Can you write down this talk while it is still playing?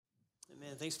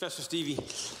Amen. Thanks, Pastor Stevie.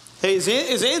 Hey, is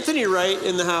Anthony Wright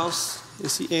in the house?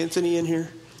 Is he Anthony in here?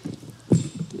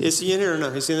 Is he in here or no?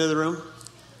 Is he in the other room?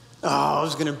 Oh, I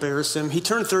was going to embarrass him. He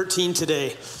turned 13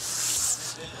 today.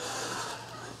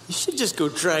 You should just go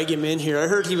drag him in here. I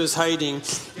heard he was hiding.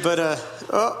 But,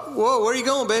 whoa, where are you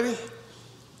going, baby?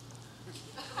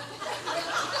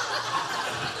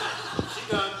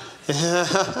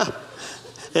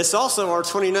 It's also our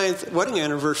 29th wedding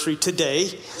anniversary today.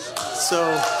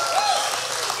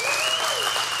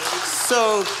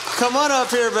 So come on up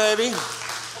here, baby.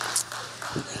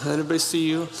 Let everybody see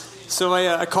you. So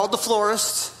I called the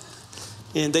florist,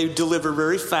 and they deliver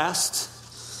very fast.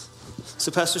 So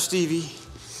Pastor Stevie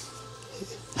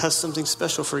has something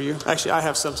special for you. Actually, I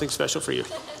have something special for you.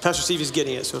 Pastor Stevie's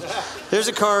getting it. So there's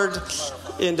a card,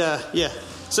 and yeah.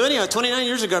 So anyhow, 29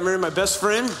 years ago, I married my best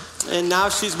friend, and now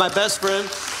she's my best friend.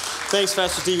 Thanks,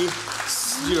 Pastor Stevie.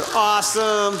 You're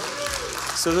awesome.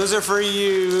 So those are for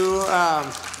you.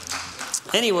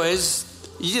 Anyways,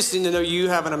 you just need to know you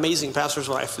have an amazing pastor's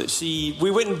wife.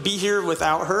 We wouldn't be here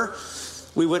without her.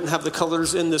 We wouldn't have the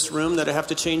colors in this room that I have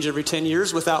to change every 10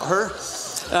 years without her.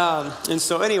 And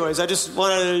so anyways, I just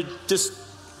wanted to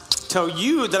just tell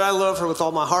you that I love her with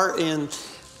all my heart. And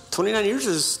 29 years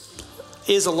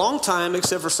is a long time,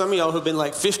 except for some of y'all who've been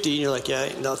like 50, and you're like, yeah,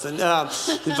 ain't nothing.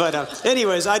 But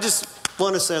anyways, I just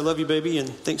want to say I love you, baby, and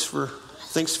thanks for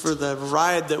the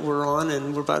ride that we're on,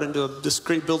 and we're about into this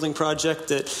great building project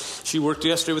that she worked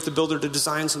yesterday with the builder to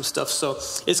design some stuff. So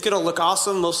it's going to look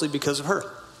awesome, mostly because of her.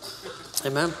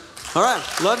 Amen. All right.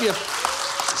 Love you.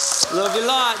 Love you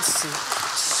lots.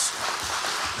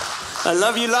 I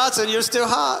love you lots, and you're still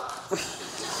hot.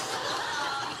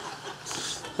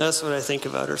 That's what I think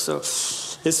about her. So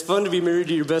it's fun to be married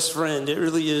to your best friend. It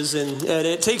really is. And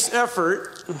it takes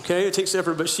effort. Okay, it takes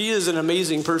effort. But she is an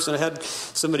amazing person. I had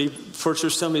somebody before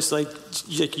church tell me, it's like,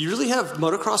 you really have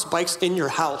motocross bikes in your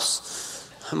house?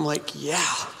 I'm like, yeah.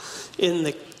 In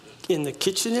the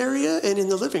kitchen area and in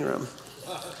the living room.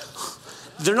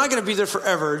 They're not going to be there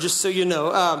forever, just so you know.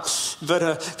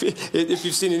 But if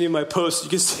you've seen any of my posts, you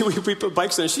can see we put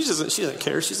bikes in. She doesn't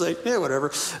care. She's like, yeah,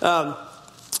 whatever.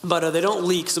 But they don't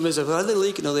leak. Somebody's like, well, they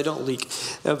leak? No, they don't leak.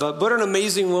 But what an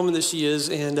amazing woman that she is.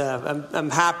 And I'm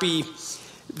happy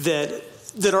that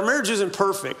our marriage isn't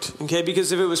perfect, okay?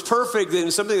 Because if it was perfect,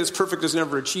 then something that's perfect is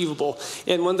never achievable.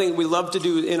 And one thing we love to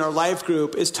do in our life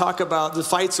group is talk about the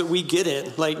fights that we get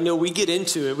in. Like, no, we get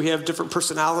into it. We have different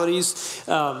personalities.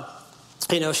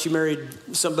 She married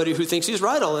somebody who thinks he's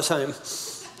right all the time.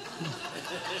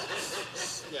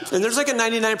 And there's like a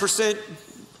 99%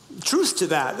 truth to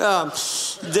that.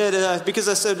 Because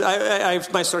I said, I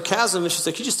my sarcasm, and she's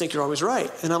like, you just think you're always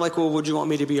right. And I'm like, well, would you want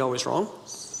me to be always wrong?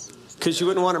 Because you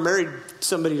wouldn't want to marry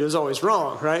somebody who's always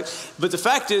wrong, right? But the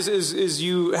fact is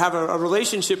you have a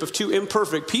relationship of two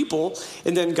imperfect people,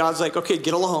 and then God's like, okay,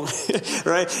 get along,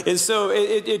 right? And so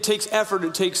it takes effort.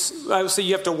 I would say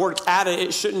you have to work at it.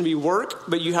 It shouldn't be work,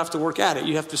 but you have to work at it.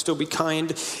 You have to still be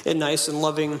kind and nice and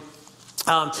loving.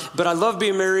 But I love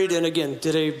being married, and again,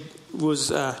 today was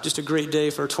just a great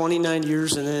day for 29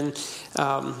 years. And then,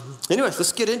 anyway,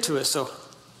 let's get into it. So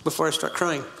before I start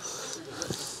crying.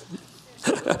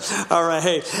 All right.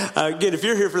 Hey, again, if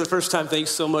you're here for the first time,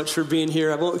 thanks so much for being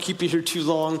here. I won't keep you here too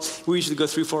long. We usually go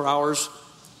 3-4 hours.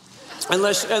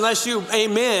 Unless you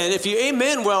amen. If you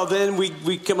amen well, then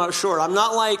we come out short. I'm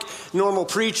not like normal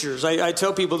preachers. I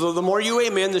tell people, the more you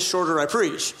amen, the shorter I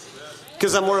preach.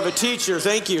 Because I'm more of a teacher.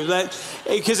 Thank you.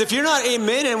 Because if you're not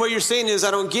amen, and what you're saying is, I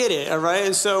don't get it. All right.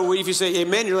 And so if you say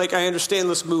amen, you're like, I understand.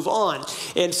 Let's move on.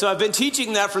 And so I've been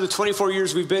teaching that for the 24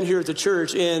 years we've been here at the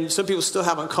church. And some people still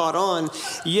haven't caught on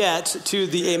yet to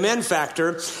the amen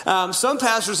factor. Some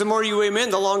pastors, the more you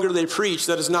amen, the longer they preach.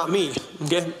 That is not me.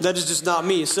 Okay. That is just not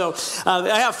me. So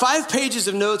I have 5 pages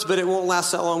of notes, but it won't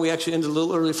last that long. We actually ended a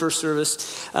little early first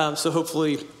service. So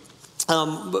hopefully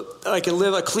I can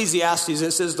live Ecclesiastes.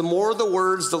 It says, the more the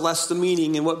words, the less the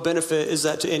meaning, and what benefit is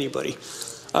that to anybody?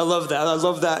 I love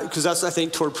that because that's, I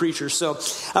think, toward preachers. So,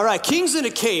 all right, Kings in a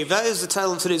Cave. That is the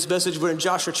title of today's message. We're in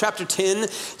Joshua chapter 10,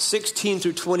 16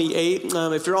 through 28.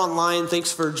 If you're online,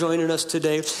 thanks for joining us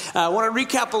today. I want to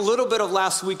recap a little bit of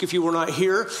last week if you were not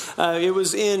here. It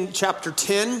was in chapter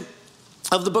 10.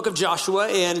 Of the book of Joshua,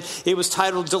 and it was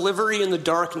titled Delivery in the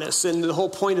Darkness. And the whole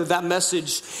point of that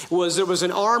message was there was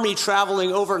an army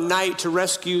traveling overnight to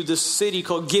rescue this city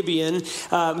called Gibeon.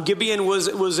 Gibeon was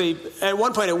at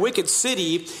one point a wicked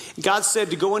city. God said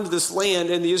to go into this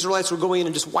land, and the Israelites were going in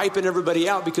and just wiping everybody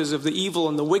out because of the evil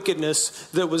and the wickedness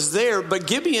that was there. But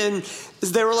Gibeon,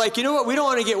 they were like, you know what, we don't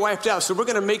want to get wiped out, so we're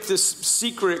going to make this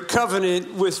secret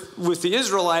covenant with the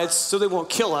Israelites so they won't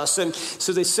kill us. And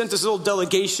so they sent this little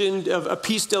delegation of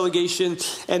peace delegation,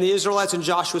 and the Israelites and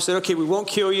Joshua said, okay, we won't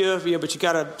kill you, but you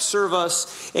got to serve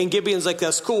us. And Gibeon's like,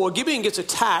 that's cool. Well, Gibeon gets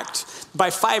attacked by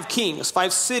 5 kings,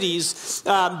 5 cities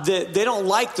that they don't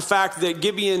like the fact that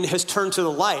Gibeon has turned to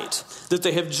the light, that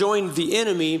they have joined the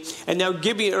enemy, and now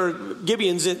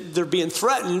Gibeon's they're being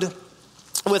threatened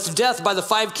with death by the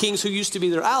 5 kings who used to be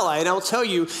their ally. And I'll tell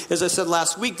you, as I said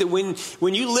last week, that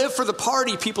when you live for the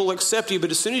party, people accept you. But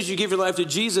as soon as you give your life to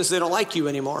Jesus, they don't like you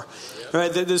anymore. Yeah.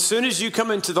 Right? That as soon as you come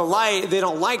into the light, they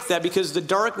don't like that because the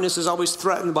darkness is always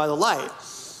threatened by the light.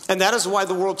 And that is why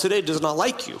the world today does not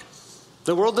like you.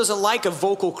 The world doesn't like a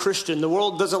vocal Christian. The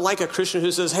world doesn't like a Christian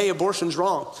who says, hey, abortion's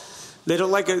wrong. They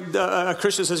don't like a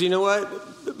Christian who says, you know what?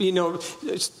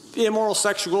 Immoral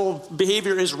sexual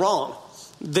behavior is wrong.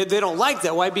 They don't like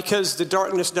that. Why? Because the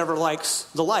darkness never likes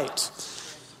the light.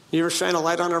 You ever shine a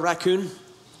light on a raccoon?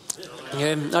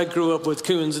 Yeah, I grew up with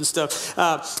coons and stuff.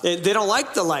 They don't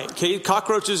like the light. Okay?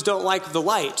 Cockroaches don't like the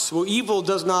light. Well, evil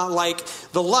does not like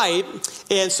the light.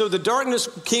 And so the darkness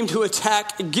came to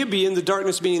attack Gibeon, the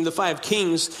darkness meaning the 5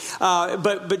 kings.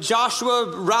 But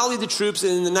Joshua rallied the troops,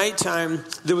 and in the nighttime,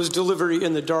 there was delivery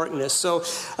in the darkness. So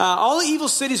all the evil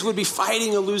cities would be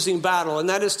fighting a losing battle, and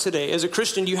that is today. As a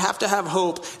Christian, you have to have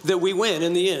hope that we win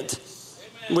in the end.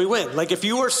 We win. Like if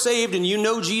you are saved and you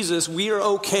know Jesus, we are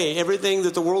okay. Everything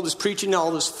that the world is preaching,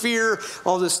 all this fear,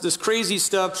 all this crazy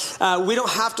stuff, we don't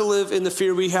have to live in the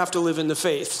fear. We have to live in the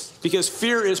faith because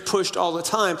fear is pushed all the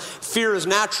time. Fear is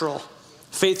natural.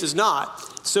 Faith is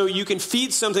not. So you can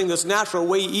feed something that's natural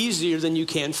way easier than you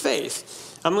can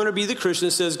faith. I'm going to be the Christian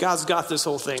that says God's got this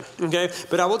whole thing. Okay.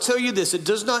 But I will tell you this. It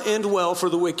does not end well for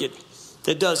the wicked.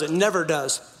 It does. It never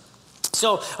does.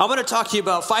 So I'm going to talk to you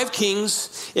about 5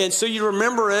 kings, and so you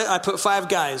remember it, I put 5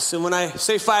 guys. And when I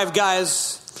say 5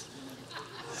 guys,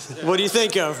 what do you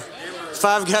think of?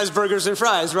 5 Guys burgers and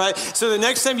fries, right? So the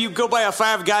next time you go by a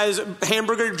 5 Guys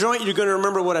hamburger joint, you're going to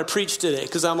remember what I preached today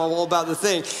because I'm all about the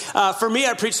thing. For me,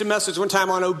 I preached a message one time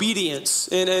on obedience,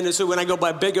 and so when I go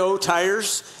by Big O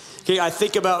tires, okay, I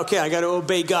think about, okay, I got to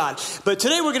obey God. But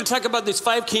today we're going to talk about these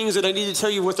 5 kings, and I need to tell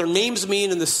you what their names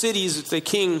mean and the cities that they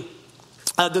king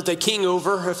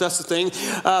over, if that's the thing,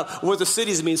 what the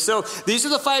cities mean. So these are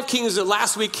the 5 kings that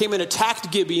last week came and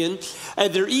attacked Gibeon,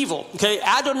 and they're evil. Okay,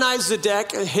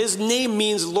 Adonizedek, his name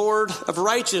means Lord of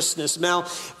Righteousness. Now,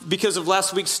 because of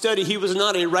last week's study, he was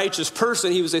not a righteous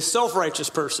person. He was a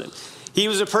self-righteous person. He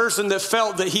was a person that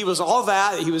felt that he was all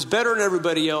that he was better than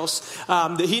everybody else,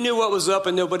 that he knew what was up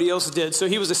and nobody else did. So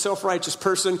he was a self-righteous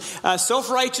person.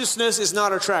 Self-righteousness is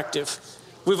not attractive.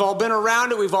 We've all been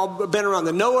around it. We've all been around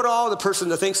the know-it-all, the person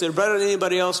that thinks they're better than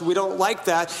anybody else. We don't like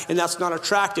that, and that's not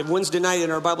attractive. Wednesday night in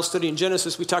our Bible study in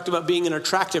Genesis, we talked about being an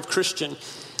attractive Christian.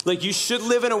 Like you should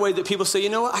live in a way that people say, you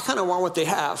know what, I kind of want what they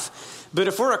have. But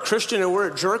if we're a Christian and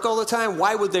we're a jerk all the time,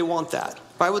 why would they want that?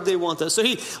 Why would they want that? So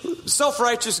he,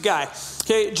 self-righteous guy.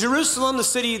 Okay, Jerusalem, the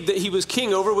city that he was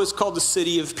king over, was called the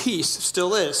city of peace.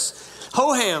 Still is.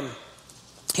 Hoham.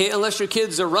 Okay, unless your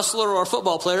kid's a wrestler or a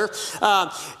football player,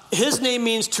 his name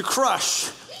means to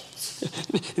crush.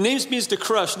 Names means to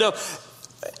crush. No,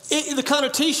 the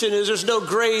connotation is there's no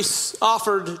grace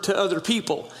offered to other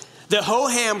people. That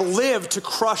Hoham lived to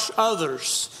crush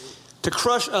others.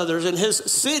 And his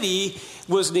city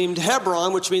was named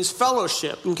Hebron, which means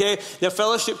fellowship. Okay, now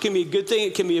fellowship can be a good thing,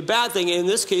 it can be a bad thing. In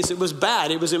this case, it was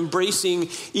bad. It was embracing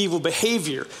evil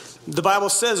behavior. The Bible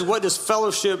says, what does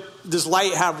fellowship, does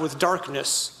light have with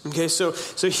darkness? Okay, so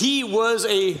he was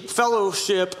a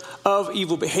fellowship of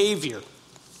evil behavior.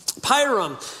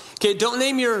 Piram. Okay, don't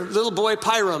name your little boy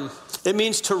Piram. It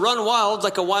means to run wild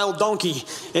like a wild donkey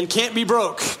and can't be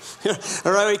broke.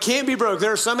 All right, it can't be broke.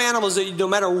 There are some animals that no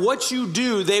matter what you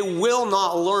do, they will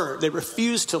not learn. They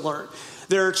refuse to learn.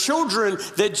 There are children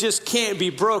that just can't be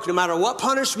broke. No matter what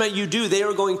punishment you do, they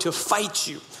are going to fight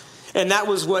you. And that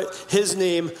was what his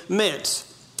name meant,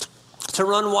 to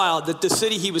run wild. That the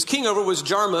city he was king over was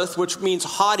Jarmuth, which means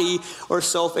haughty or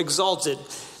self-exalted.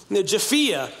 Now,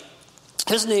 Japhia,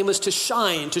 his name was to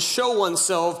shine, to show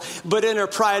oneself, but in a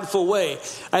prideful way.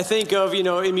 I think of,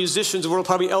 in musicians' world,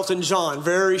 probably Elton John,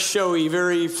 very showy,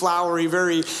 very flowery,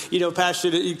 very,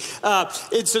 passionate.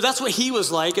 And so that's what he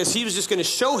was like, as he was just going to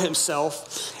show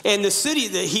himself. And the city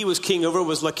that he was king over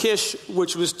was Lachish,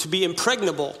 which was to be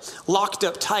impregnable, locked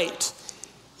up tight.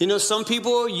 Some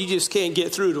people, you just can't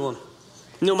get through to them.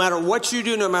 No matter what you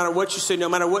do, no matter what you say, no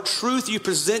matter what truth you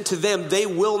present to them, they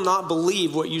will not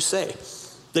believe what you say.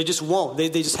 They just won't. They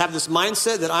just have this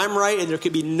mindset that I'm right and there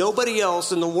could be nobody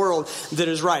else in the world that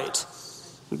is right.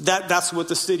 That's what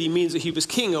the city means that he was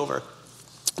king over.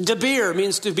 Dabir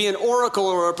means to be an oracle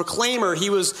or a proclaimer. He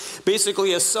was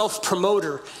basically a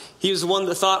self-promoter. He was one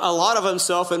that thought a lot of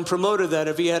himself and promoted that.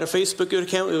 If he had a Facebook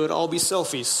account, it would all be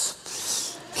selfies.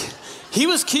 He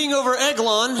was king over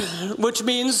Eglon, which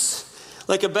means,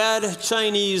 like a bad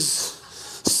Chinese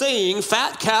saying,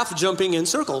 fat calf jumping in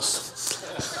circles.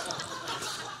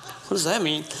 What does that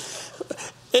mean?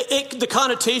 The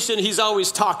connotation, he's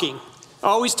always talking,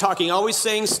 always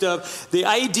saying stuff. The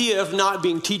idea of not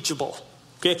being teachable.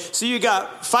 Okay, so you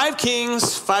got 5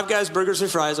 kings, 5 guys, burgers, and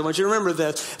fries. I want you to remember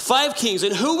that. 5 kings.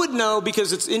 And who would know,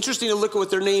 because it's interesting to look at what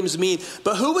their names mean,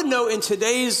 but who would know in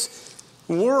today's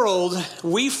world,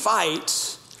 we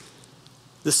fight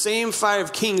the same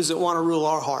 5 kings that want to rule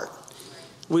our heart.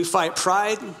 We fight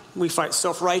pride. We fight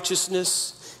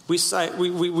self-righteousness. We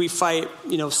fight,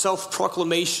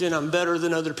 self-proclamation. I'm better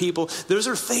than other people. Those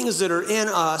are things that are in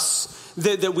us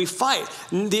that we fight.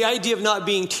 The idea of not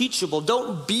being teachable.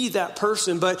 Don't be that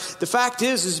person. But the fact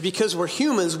is because we're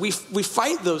humans, we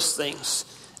fight those things.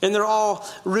 And they're all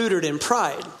rooted in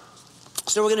pride.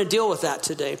 So we're going to deal with that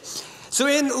today. So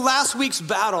in last week's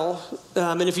battle,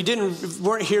 and if you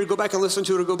weren't here, go back and listen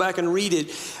to it or go back and read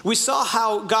it. We saw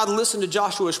how God listened to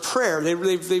Joshua's prayer.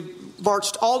 They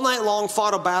marched all night long,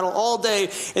 fought a battle all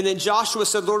day, and then Joshua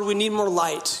said, Lord, we need more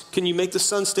light. Can you make the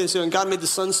sun stand still? And God made the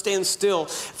sun stand still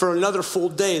for another full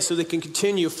day so they can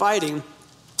continue fighting.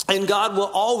 And God will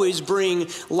always bring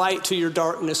light to your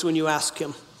darkness when you ask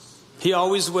him. He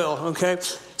always will, okay?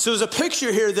 So there's a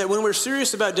picture here that when we're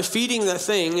serious about defeating that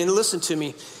thing, and listen to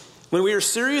me, when we are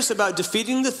serious about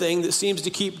defeating the thing that seems to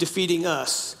keep defeating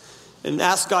us and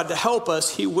ask God to help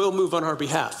us, he will move on our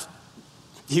behalf.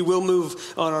 He will move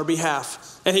on our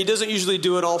behalf. And he doesn't usually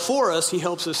do it all for us. He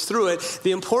helps us through it.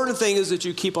 The important thing is that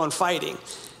you keep on fighting.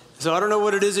 So I don't know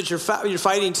what it is that you're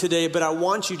fighting today, but I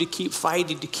want you to keep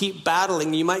fighting, to keep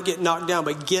battling. You might get knocked down,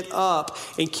 but get up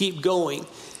and keep going.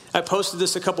 I posted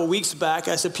this a couple weeks back.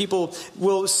 I said people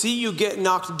will see you get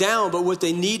knocked down, but what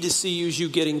they need to see is you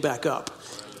getting back up.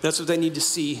 That's what they need to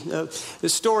see. The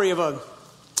story of a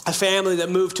family that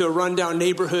moved to a rundown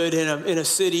neighborhood in a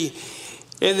city.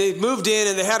 And they moved in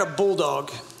and they had a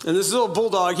bulldog. And this little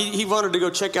bulldog, he wanted to go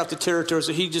check out the territory.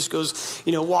 So he just goes,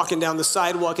 walking down the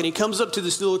sidewalk. And he comes up to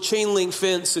this little chain link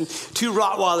fence. And 2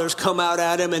 Rottweilers come out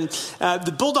at him. And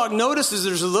the bulldog notices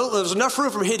there's enough room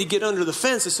for him to get under the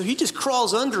fence. And so he just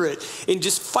crawls under it and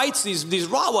just fights these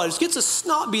Rottweilers. Gets a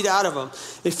snot beat out of him.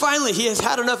 And finally, he has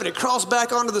had enough. And it crawls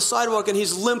back onto the sidewalk. And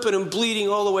he's limping and bleeding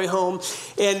all the way home.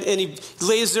 And he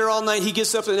lays there all night. He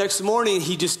gets up the next morning. And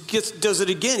he just does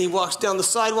it again. He walks down the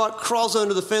sidewalk, crawls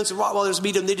under the fence. And Rottweilers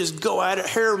meet him. They just go at it,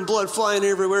 hair and blood flying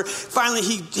everywhere. Finally,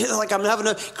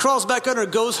 crawls back under,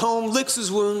 goes home, licks his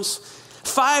wounds.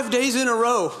 5 days in a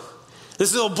row,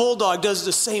 this little bulldog does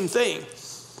the same thing.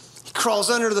 He crawls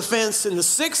under the fence, and the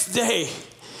 6th day,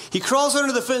 he crawls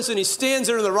under the fence and he stands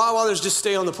there, and the Rottweilers just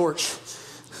stay on the porch.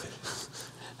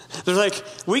 They're like,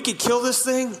 we could kill this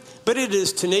thing, but it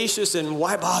is tenacious, and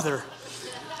why bother?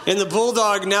 And the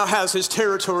bulldog now has his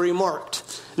territory marked.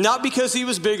 Not because he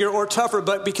was bigger or tougher,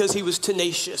 but because he was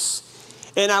tenacious.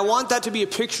 And I want that to be a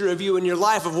picture of you in your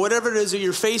life, of whatever it is that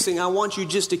you're facing. I want you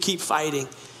just to keep fighting.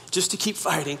 Just to keep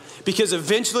fighting. Because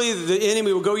eventually the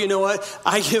enemy will go, you know what?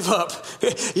 I give up.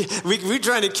 We're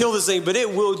trying to kill this thing, but it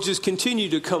will just continue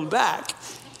to come back.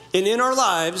 And in our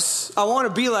lives, I want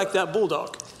to be like that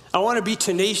bulldog. I want to be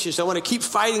tenacious. I want to keep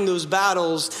fighting those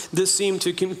battles that seem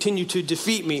to continue to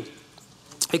defeat me.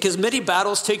 Because many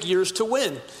battles take years to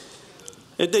win.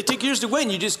 They take years to win.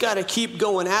 You just got to keep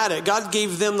going at it. God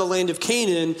gave them the land of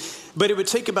Canaan, but it would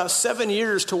take about 7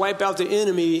 years to wipe out the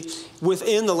enemy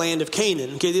within the land of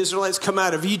Canaan. Okay, the Israelites come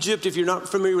out of Egypt. If you're not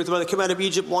familiar with it, they come out of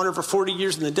Egypt, wander for 40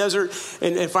 years in the desert,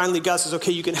 and finally God says,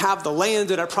 okay, you can have the land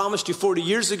that I promised you 40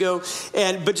 years ago.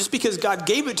 But just because God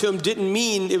gave it to them didn't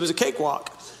mean it was a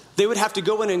cakewalk. They would have to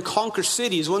go in and conquer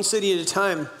cities, one city at a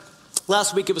time.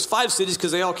 Last week it was 5 cities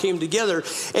because they all came together.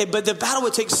 But the battle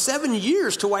would take 7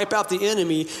 years to wipe out the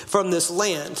enemy from this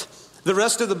land. The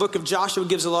rest of the book of Joshua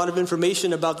gives a lot of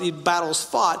information about the battles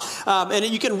fought. And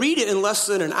you can read it in less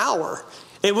than an hour.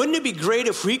 And wouldn't it be great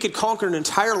if we could conquer an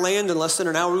entire land in less than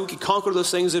an hour? We could conquer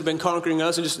those things that have been conquering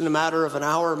us in just in a matter of an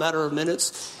hour, a matter of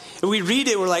minutes. And we read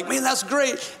it and we're like, man, that's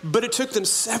great. But it took them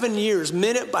 7 years,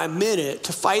 minute by minute,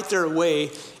 to fight their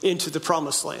way into the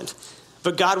promised land.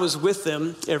 But God was with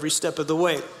them every step of the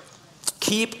way.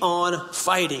 Keep on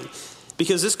fighting.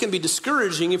 Because this can be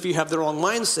discouraging if you have the wrong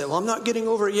mindset. Well, I'm not getting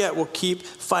over it yet. Well, keep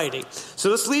fighting. So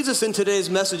this leads us in today's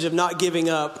message of not giving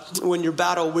up when you're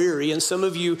battle weary. And some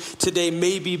of you today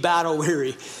may be battle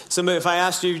weary. If I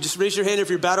asked you, just raise your hand if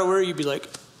you're battle weary, you'd be like,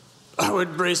 I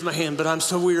would raise my hand, but I'm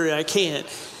so weary I can't.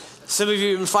 Some of you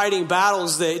have been fighting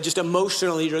battles that just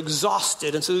emotionally you're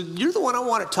exhausted. And so you're the one I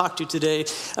want to talk to today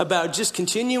about just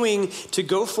continuing to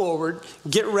go forward,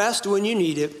 get rest when you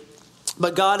need it,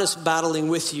 but God is battling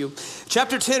with you.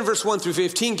 Chapter 10, verse 1 through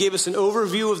 15 gave us an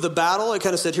overview of the battle. It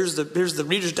kind of said, here's the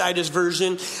Reader's Digest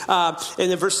version. And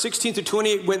then verse 16 through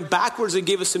 28 went backwards and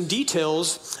gave us some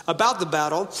details about the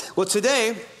battle. Well,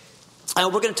 today, we're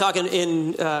going to talk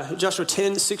in Joshua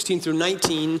 10, 16 through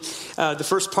 19, the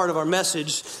first part of our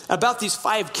message, about these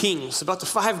 5 kings, about the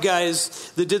 5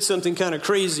 guys that did something kind of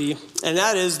crazy, and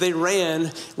that is they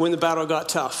ran when the battle got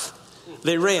tough.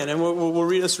 They ran, and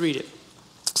let's read it.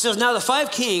 It says, now the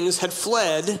 5 kings had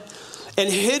fled and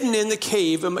hidden in the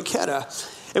cave of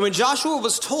Makkedah. And when Joshua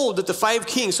was told that the 5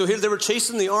 kings, so here they were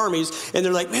chasing the armies, and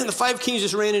they're like, man, the 5 kings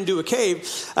just ran into a cave.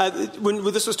 When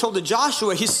this was told to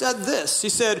Joshua, he said this. He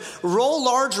said, roll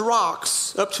large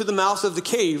rocks up to the mouth of the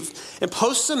cave and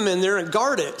post some men there and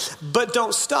guard it, but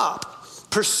don't stop.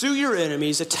 Pursue your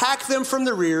enemies, attack them from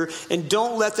the rear, and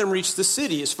don't let them reach the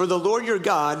cities, for the Lord your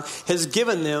God has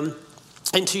given them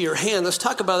into your hand. Let's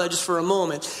talk about that just for a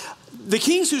moment. The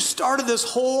kings who started this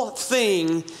whole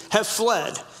thing have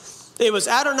fled. It was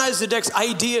Adonizedek's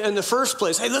idea in the first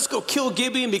place. Hey, let's go kill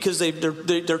Gibeon because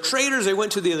they're traitors. They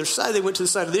went to the other side. They went to the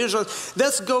side of the Israelites.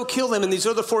 Let's go kill them. And these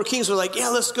other 4 kings were like, yeah,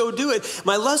 let's go do it.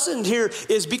 My lesson here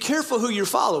is be careful who you're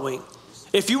following.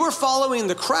 If you were following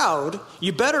the crowd,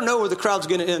 you better know where the crowd's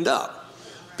going to end up.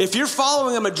 If you're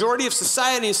following a majority of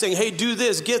society and saying, hey, do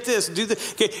this, get this, do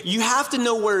this, okay, you have to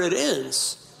know where it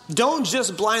ends. Don't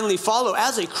just blindly follow.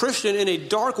 As a Christian in a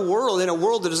dark world, in a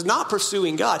world that is not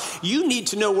pursuing God, you need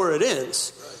to know where it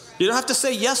ends. You don't have to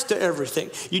say yes to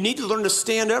everything. You need to learn to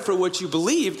stand up for what you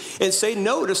believe and say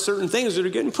no to certain things that are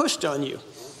getting pushed on you.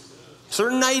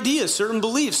 Certain ideas, certain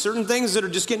beliefs, certain things that are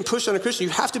just getting pushed on a Christian.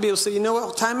 You have to be able to say, you know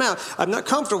what, time out. I'm not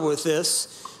comfortable with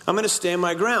this. I'm going to stand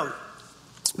my ground.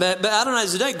 But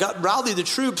Adonizedek rallied the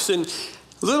troops, and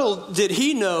little did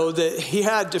he know that he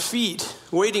had defeat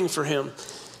waiting for him.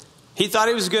 He thought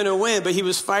he was going to win, but he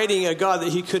was fighting a God that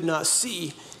he could not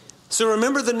see. So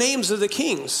remember the names of the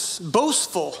kings.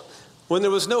 Boastful when there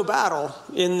was no battle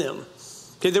in them.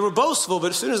 Okay, they were boastful,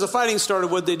 but as soon as the fighting started,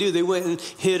 what they do? They went and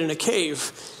hid in a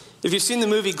cave. If you've seen the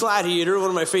movie Gladiator, one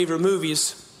of my favorite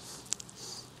movies,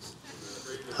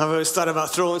 I've always thought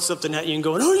about throwing something at you and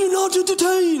going, are you not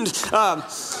entertained?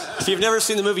 If you've never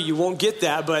seen the movie, you won't get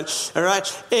that. But all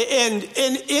right. And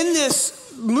in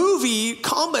this movie,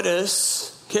 Commodus,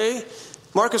 okay,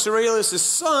 Marcus Aurelius'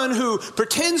 son, who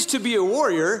pretends to be a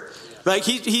warrior, like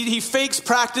he fakes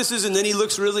practices and then he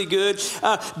looks really good.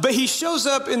 But he shows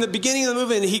up in the beginning of the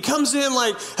movie and he comes in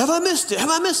like, have I missed it?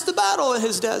 Have I missed the battle? And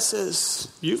his dad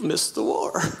says, you've missed the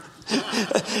war.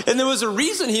 And there was a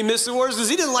reason he missed the wars, because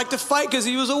he didn't like to fight because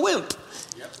he was a wimp.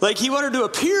 Like he wanted to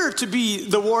appear to be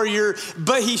the warrior,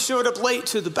 but he showed up late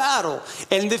to the battle.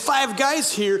 And the 5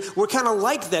 guys here were kind of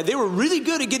like that. They were really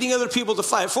good at getting other people to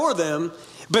fight for them.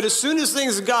 But as soon as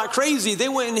things got crazy, they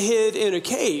went and hid in a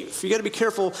cave. You got to be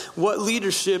careful what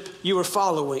leadership you are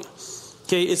following.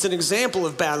 Okay, it's an example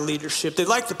of bad leadership. They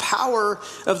like the power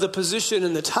of the position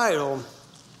and the title,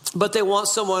 but they want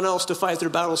someone else to fight their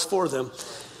battles for them.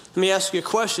 Let me ask you a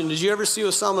question. Did you ever see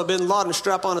Osama bin Laden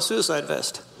strap on a suicide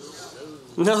vest?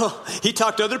 No. He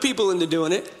talked other people into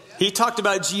doing it. He talked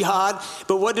about jihad.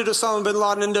 But what did Osama bin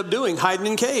Laden end up doing? Hiding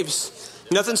in caves.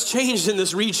 Nothing's changed in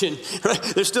this region. Right?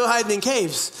 They're still hiding in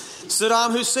caves.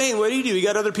 Saddam Hussein, what did he do? He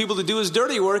got other people to do his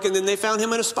dirty work, and then they found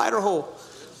him in a spider hole.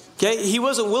 Okay? He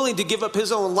wasn't willing to give up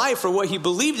his own life for what he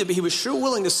believed in, but he was sure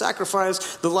willing to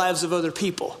sacrifice the lives of other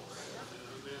people.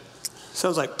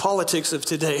 Sounds like politics of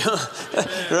today, huh?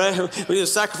 Right? We need to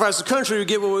sacrifice the country to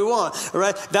get what we want,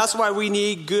 right? That's why we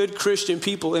need good Christian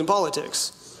people in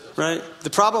politics, right? The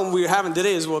problem we're having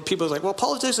today is, well, people are like, well,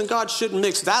 politics and God shouldn't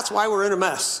mix. That's why we're in a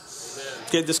mess.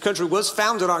 Okay, this country was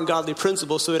founded on godly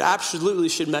principles, so it absolutely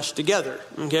should mesh together,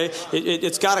 okay?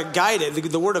 It's got to guide it.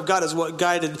 The Word of God is what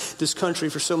guided this country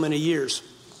for so many years.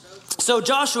 So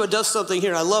Joshua does something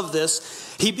here. I love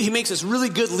this. He makes this really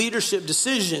good leadership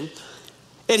decision.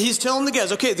 And he's telling the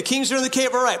guys, okay, the kings are in the cave.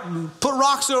 All right, put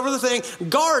rocks over the thing.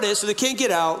 Guard it so they can't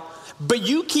get out. But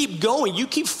you keep going. You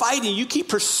keep fighting. You keep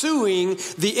pursuing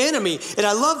the enemy. And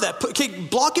I love that. Okay,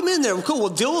 block him in there. Cool, we'll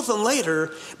deal with them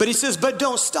later. But he says, but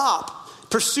don't stop.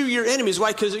 Pursue your enemies.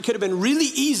 Why? Because it could have been really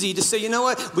easy to say, you know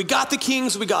what? We got the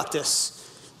kings. We got this.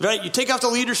 Right? You take off the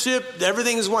leadership.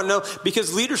 Everything is one. No,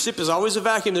 because leadership is always a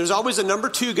vacuum. There's always a number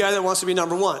 2 guy that wants to be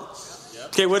number 1.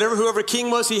 Okay, whoever king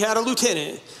was, he had a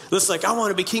lieutenant. It's like, I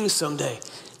want to be king someday.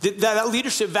 that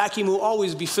leadership vacuum will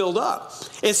always be filled up.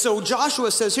 And so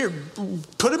Joshua says here,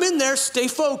 put them in there, stay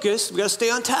focused. We got to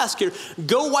stay on task here.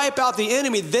 Go wipe out the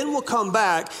enemy, then we'll come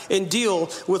back and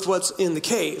deal with what's in the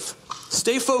cave.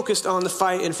 Stay focused on the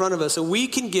fight in front of us. And we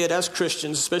can get, as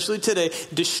Christians, especially today,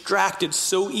 distracted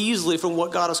so easily from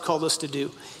what God has called us to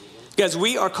do. Guys,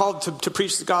 we are called to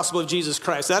preach the gospel of Jesus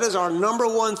Christ. That is our number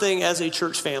one thing as a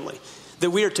church family, that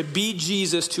we are to be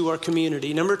Jesus to our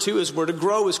community. Number two is we're to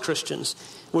grow as Christians.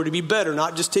 We're to be better,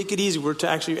 not just take it easy. We're to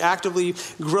actually actively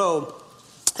grow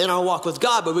in our walk with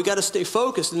God, but we got to stay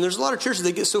focused. And there's a lot of churches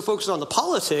that get so focused on the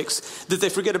politics that they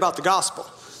forget about the gospel.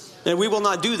 And we will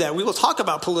not do that. We will talk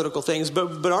about political things,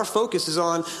 but our focus is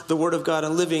on the Word of God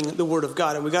and living the Word of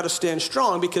God. And we got to stand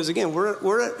strong because, again,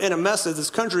 we're in a mess of this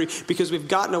country because we've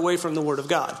gotten away from the Word of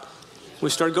God.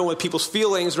 We start going with people's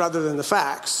feelings rather than the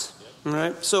facts. All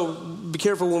right? So be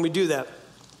careful when we do that.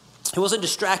 He wasn't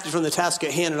distracted from the task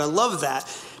at hand, and I love that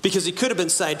because he could have been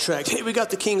sidetracked. Hey, we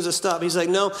got the kings to stop. He's like,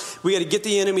 no, we got to get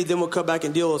the enemy, then we'll come back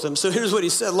and deal with them. So here's what he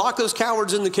said. Lock those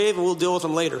cowards in the cave, and we'll deal with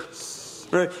them later.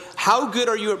 Right? How good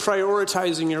are you at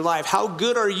prioritizing your life? How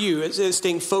good are you at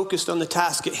staying focused on the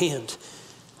task at hand?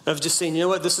 Of just saying, you know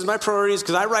what, this is my priorities,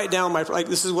 because I write down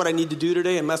this is what I need to do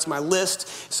today, and that's my list.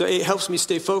 So it helps me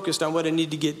stay focused on what I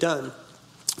need to get done.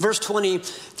 Verse 20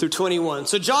 through 21.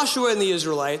 So Joshua and the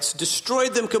Israelites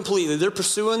destroyed them completely. They're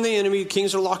pursuing the enemy.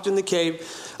 Kings are locked in the cave.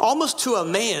 Almost to a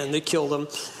man, they killed them.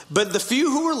 But the few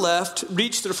who were left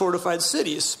reached their fortified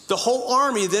cities. The whole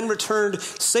army then returned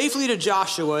safely to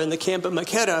Joshua in the camp at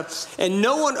Makkedah, and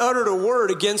no one uttered a word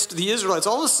against the Israelites.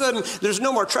 All of a sudden, there's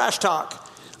no more trash talk.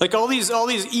 Like all these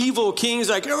evil kings,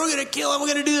 like, oh, we're going to kill him, we're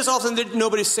going to do this. All of a sudden,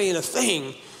 nobody's saying a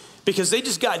thing because they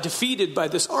just got defeated by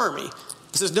this army.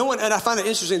 It says no one, and I find it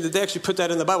interesting that they actually put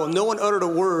that in the Bible. No one uttered a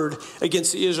word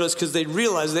against the Israelites because they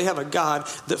realized they have a God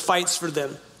that fights for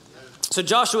them. So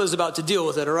Joshua is about to deal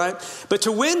with it, all right? But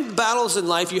to win battles in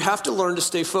life, you have to learn to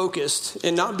stay focused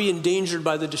and not be endangered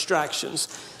by the distractions.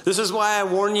 This is why I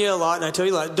warn you a lot, and I tell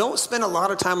you a lot. Don't spend a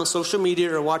lot of time on social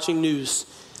media or watching news,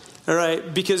 all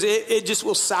right? Because it just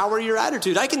will sour your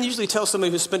attitude. I can usually tell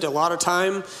somebody who spent a lot of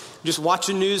time just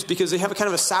watching news because they have a kind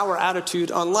of a sour attitude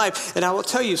on life. And I will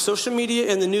tell you, social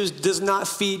media and the news does not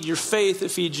feed your faith, it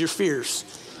feeds your fears.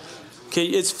 Okay,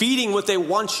 it's feeding what they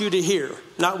want you to hear,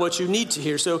 not what you need to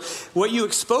hear. So what you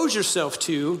expose yourself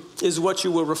to is what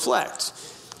you will reflect.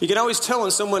 You can always tell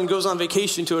when someone goes on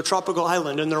vacation to a tropical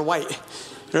island and they're white,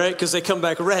 right? Because they come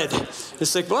back red.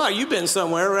 It's like, wow, you've been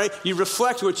somewhere, right? You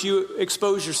reflect what you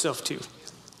expose yourself to.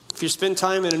 If you spend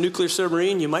time in a nuclear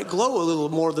submarine, you might glow a little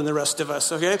more than the rest of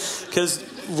us, okay? Because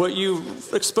what you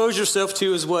expose yourself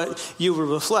to is what you will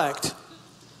reflect.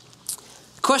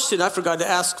 Question I forgot to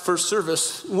ask first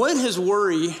service. When has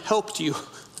worry helped you?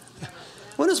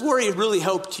 When has worry really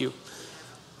helped you?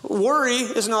 Worry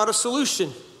is not a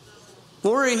solution.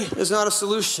 Worry is not a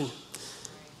solution.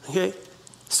 Okay?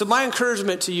 So my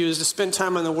encouragement to you is to spend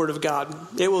time on the Word of God.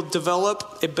 It will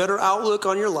develop a better outlook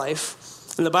on your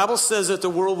life. And the Bible says that the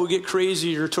world will get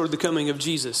crazier toward the coming of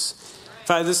Jesus.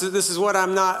 This is why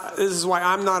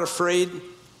I'm not afraid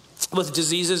with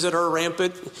diseases that are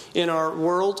rampant in our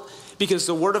world. Because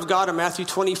the Word of God in Matthew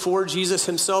 24, Jesus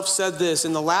himself said this,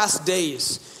 in the last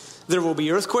days, there will be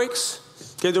earthquakes.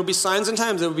 Okay, there will be signs and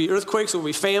times. There will be earthquakes, there will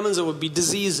be famines, there will be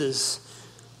diseases,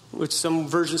 which some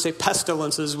versions say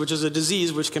pestilences, which is a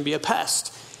disease which can be a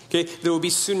pest. Okay, there will be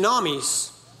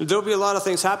tsunamis. There will be a lot of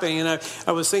things happening. And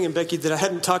I was thinking, Becky, that I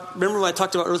hadn't talked, remember when I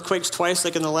talked about earthquakes twice,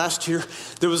 like in the last year?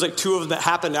 There was like 2 of them that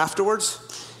happened afterwards.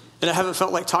 And I haven't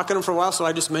felt like talking to them for a while, so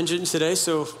I just mentioned it today.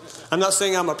 So I'm not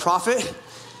saying I'm a prophet.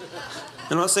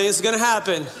 I'm not saying it's going to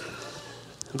happen.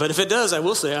 But if it does, I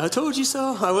will say, I told you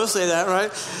so. I will say that,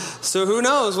 right? So who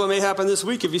knows what may happen this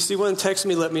week. If you see one, text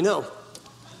me, let me know.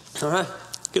 All right?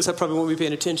 Because I probably won't be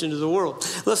paying attention to the world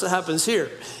unless it happens here.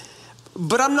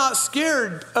 But I'm not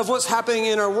scared of what's happening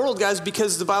in our world, guys,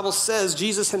 because the Bible says,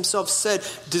 Jesus himself said,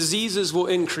 diseases will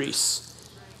increase.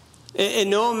 And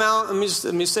no amount,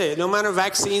 let me say it, no amount of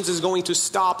vaccines is going to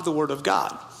stop the Word of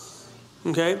God.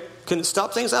 Okay? Can it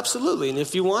stop things? Absolutely. And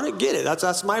if you want it, get it.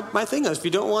 That's my thing. If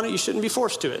you don't want it, you shouldn't be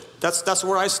forced to it. That's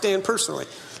where I stand personally.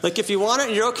 Like if you want it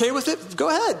and you're okay with it, go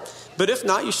ahead. But if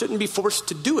not, you shouldn't be forced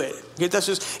to do it. Okay? That's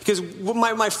just because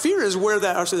my fear is where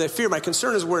my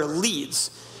concern is where it leads.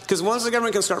 Because once the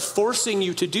government can start forcing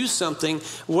you to do something,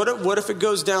 what if it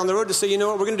goes down the road to say, you know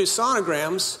what, we're going to do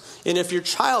sonograms, and if your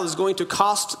child is going to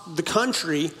cost the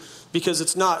country because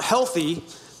it's not healthy,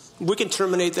 we can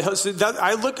terminate the health. So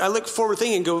I look forward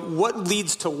thinking and go, what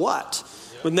leads to what?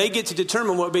 When they get to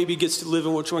determine what baby gets to live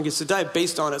and which one gets to die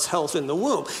based on its health in the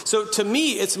womb. So to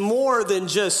me, it's more than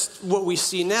just what we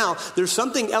see now. There's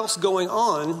something else going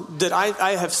on that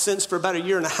I have sensed for about a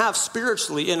year and a half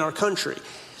spiritually in our country.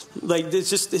 Like it's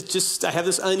just I have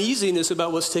this uneasiness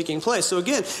about what's taking place. So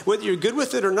again, whether you're good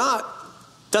with it or not,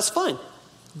 that's fine.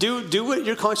 Do what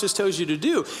your conscience tells you to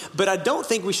do. But I don't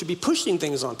think we should be pushing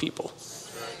things on people.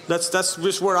 That's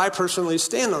just where I personally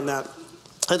stand on that.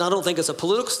 And I don't think it's a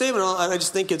political statement. I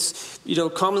just think it's,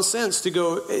 common sense to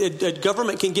go, a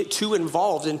government can get too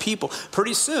involved in people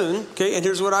pretty soon. Okay. And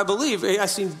here's what I believe.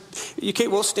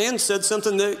 Stan said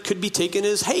something that could be taken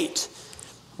as hate.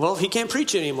 Well, he can't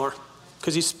preach anymore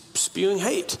because he's spewing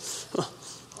hate.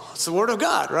 It's the word of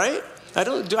God, right? I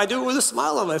do it with a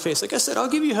smile on my face. Like I said, I'll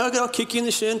give you a hug and I'll kick you in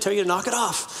the shin, tell you to knock it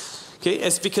off. Okay.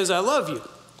 It's because I love you.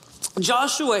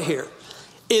 Joshua here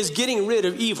is getting rid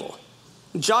of evil.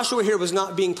 Joshua here was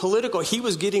not being political. He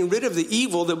was getting rid of the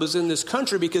evil that was in this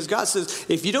country because God says,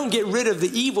 if you don't get rid of the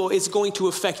evil, it's going to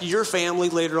affect your family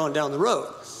later on down the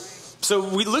road. So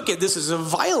we look at this as a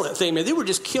violent thing. Man, they were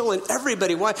just killing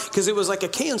everybody. Why? Because it was like a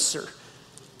cancer.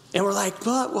 And we're like,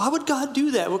 well, why would God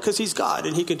do that? Well, because he's God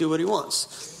and he can do what he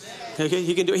wants. Okay,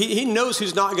 he can do. He knows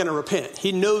who's not going to repent.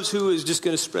 He knows who is just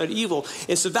going to spread evil.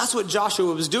 And so that's what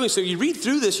Joshua was doing. So you read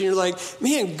through this and you're like,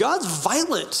 man, God's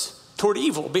violent toward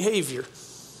evil behavior.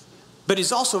 But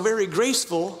he's also very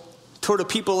graceful toward a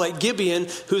people like Gibeon,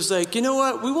 who's like, you know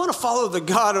what? We want to follow the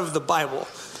God of the Bible.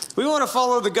 We want to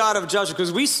follow the God of Joshua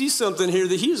because we see something here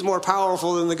that he's more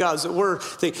powerful than the gods that we're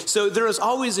thinking. So there is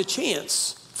always a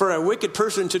chance for a wicked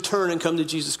person to turn and come to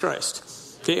Jesus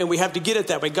Christ. Okay, and we have to get it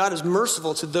that way. God is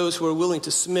merciful to those who are willing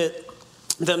to submit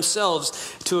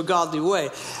themselves to a godly way.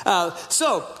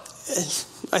 So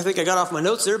I think I got off my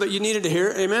notes there, but you needed to hear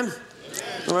it. Amen? Amen.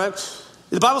 All right.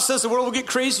 The Bible says the world will get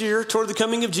crazier toward the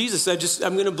coming of Jesus.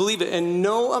 I'm going to believe it. And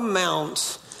no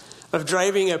amount of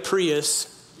driving a Prius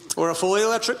or a fully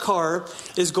electric car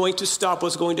is going to stop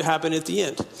what's going to happen at the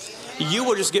end. You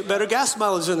will just get better gas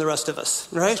mileage than the rest of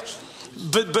us, right?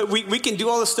 But we can do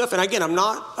all this stuff. And again,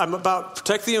 I'm about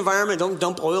protect the environment. Don't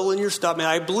dump oil in your stuff. Man,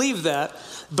 I believe that.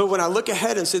 But when I look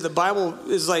ahead and say the Bible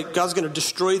is like God's going to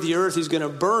destroy the earth, he's going to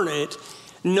burn it,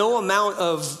 no amount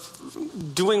of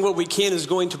doing what we can is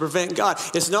going to prevent God.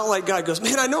 It's not like God goes,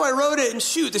 man, I know I wrote it, and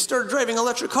shoot, they started driving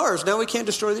electric cars. Now we can't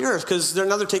destroy the earth because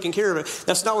now they're taking care of it.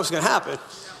 That's not what's going to happen.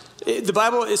 The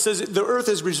Bible, it says the earth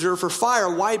is reserved for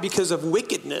fire. Why? Because of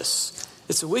wickedness.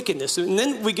 It's a wickedness. And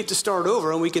then we get to start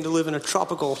over and we can live in a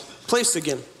tropical place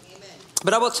again. Amen.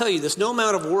 But I will tell you this, no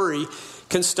amount of worry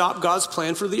can stop God's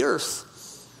plan for the earth.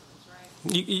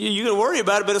 You can worry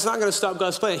about it, but it's not going to stop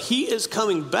God's plan. He is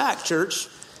coming back, church.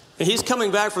 And he's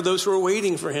coming back for those who are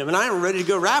waiting for him. And I am ready to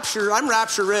go. I'm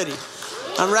rapture ready.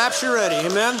 I'm rapture ready.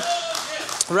 Amen?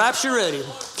 Rapture ready.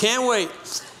 Can't wait.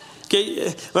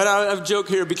 Okay, but I've joked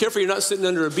here. Be careful you're not sitting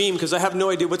under a beam because I have no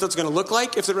idea what that's going to look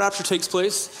like if the rapture takes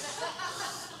place.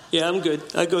 Yeah, I'm good.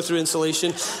 I go through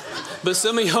insulation. But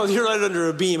some of y'all, you're right under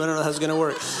a beam. I don't know how it's going to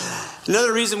work.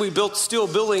 Another reason we built steel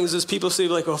buildings is people say,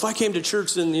 like, oh, if I came to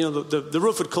church, then, the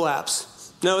roof would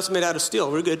collapse. No, it's made out of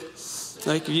steel. We're good.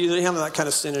 Like, you have that kind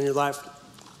of sin in your life.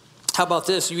 How about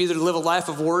this? You either live a life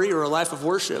of worry or a life of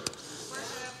worship.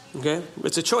 Okay?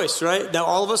 It's a choice, right? Now,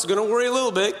 all of us are going to worry a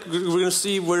little bit. We're going to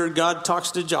see where God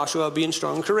talks to Joshua about being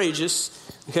strong and courageous.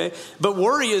 Okay? But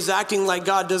worry is acting like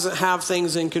God doesn't have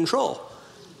things in control.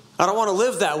 I don't want to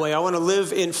live that way. I want to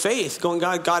live in faith, going,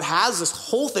 God has this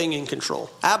whole thing in control.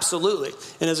 Absolutely.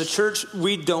 And as a church,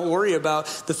 we don't worry about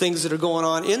the things that are going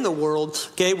on in the world.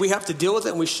 Okay? We have to deal with it,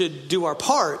 and we should do our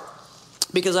part.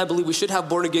 Because I believe we should have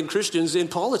born-again Christians in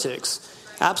politics.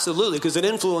 Absolutely, because it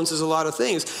influences a lot of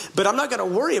things. But I'm not going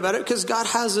to worry about it because God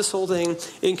has this whole thing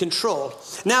in control.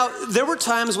 Now, there were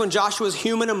times when Joshua's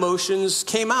human emotions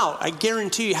came out. I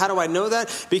guarantee you. How do I know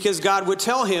that? Because God would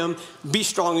tell him, be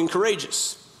strong and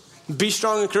courageous. Be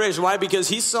strong and courageous. Why? Because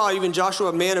he saw even Joshua,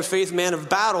 a man of faith, man of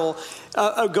battle,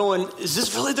 going, is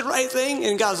this really the right thing?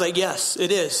 And God's like, yes,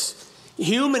 it is.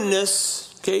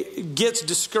 Humanness gets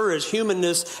discouraged.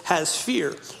 Humanness has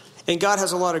fear. And God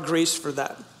has a lot of grace for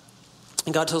that.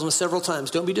 And God tells him several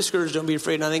times, don't be discouraged, don't be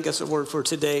afraid. And I think that's a word for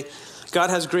today. God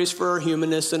has grace for our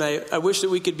humanness. And I wish that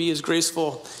we could be as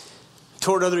graceful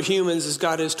toward other humans as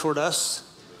God is toward us.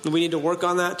 And we need to work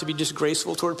on that, to be just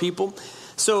graceful toward people.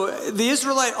 So the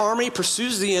Israelite army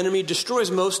pursues the enemy, destroys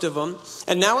most of them.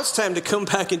 And now it's time to come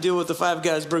back and deal with the Five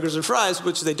Guys burgers and fries,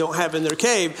 which they don't have in their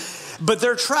cave. But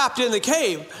they're trapped in the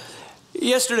cave.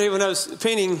 Yesterday when I was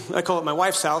painting, I call it my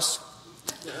wife's house.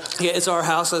 Yeah, it's our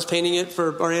house. I was painting it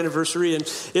for our anniversary, and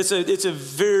it's a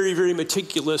very, very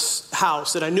meticulous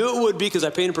house. And I knew it would be because I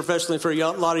painted professionally for a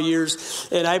lot of years,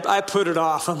 and I put it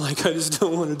off. I'm like, I just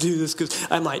don't want to do this because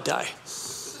I might die.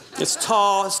 It's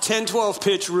tall. It's 10, 12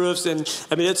 pitch roofs, and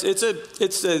I mean,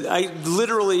 I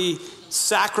literally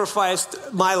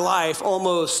sacrificed my life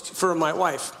almost for my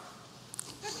wife.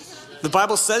 The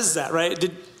Bible says that, right? You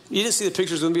didn't see the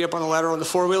pictures going to be up on the ladder on the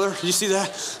four-wheeler? Did you see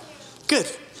that? Good.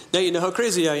 Now you know how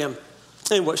crazy I am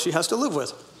and what she has to live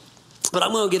with. But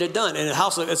I'm going to get it done. And the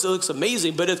house, it looks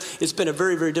amazing, but it's been a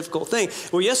very, very difficult thing.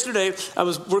 Well, yesterday, I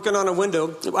was working on a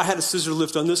window. I had a scissor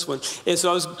lift on this one. And so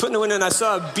I was putting the window, and I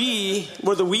saw a bee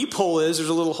where the weep hole is. There's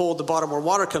a little hole at the bottom where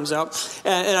water comes out.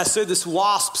 And I saw this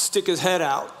wasp stick his head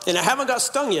out. And I haven't got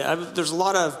stung yet. There's a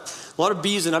lot of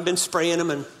bees, and I've been spraying them.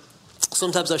 And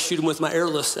sometimes I shoot them with my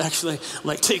airless, actually. I'm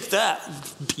like, take that,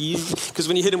 bees. Because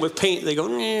when you hit them with paint, they go,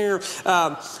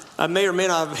 I may or may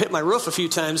not have hit my roof a few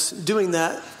times doing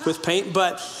that with paint.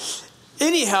 But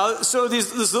anyhow, so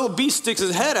this little bee sticks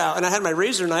his head out, and I had my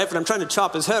razor knife, and I'm trying to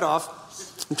chop his head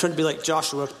off. I'm trying to be like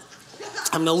Joshua.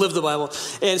 I'm going to live the Bible.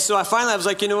 And so I was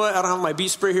like, you know what? I don't have my bee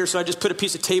spray here, so I just put a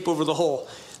piece of tape over the hole.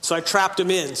 So I trapped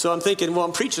him in. So I'm thinking, well,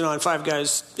 I'm preaching on 5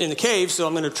 guys in the cave, so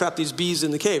I'm going to trap these bees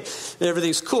in the cave. And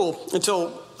everything's cool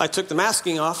until I took the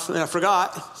masking off, and I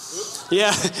forgot.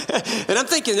 Yeah. And I'm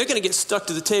thinking they're going to get stuck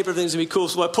to the tape. Everything's going to be cool.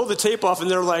 So I pulled the tape off, and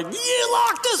they're like, you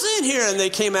locked us in here. And they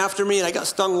came after me, and I got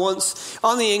stung once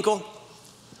on the ankle.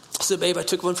 I said, babe, I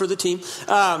took one for the team.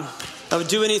 I would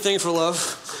do anything for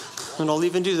love, and I'll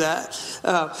even do that.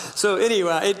 So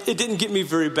anyway, it didn't get me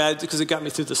very bad because it got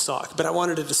me through the sock, but I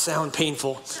wanted it to sound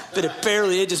painful, but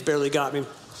it just barely got me.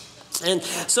 And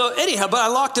so anyhow, but I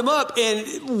locked him up,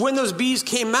 and when those bees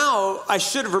came out, I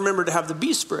should have remembered to have the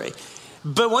bee spray.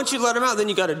 But once you let them out, then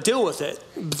you got to deal with it.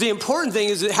 But the important thing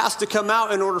is it has to come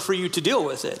out in order for you to deal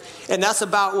with it. And that's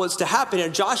about what's to happen.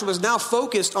 And Joshua's now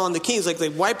focused on the kings. Like, they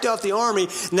wiped out the army.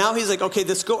 Now he's like, okay,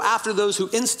 let's go after those who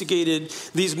instigated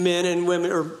these men and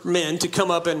women, or men, to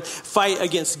come up and fight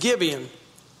against Gibeon.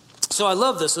 So I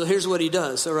love this. So here's what he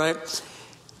does, all right?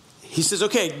 He says,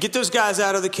 okay, get those guys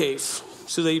out of the cave.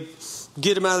 So they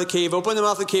get them out of the cave, open them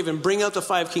out of the cave, and bring out the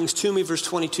 5 kings to me, verse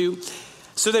 22.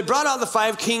 So they brought out the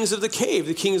 5 kings of the cave,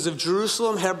 the kings of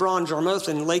Jerusalem, Hebron, Jarmuth,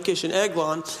 and Lachish, and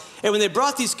Eglon. And when they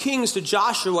brought these kings to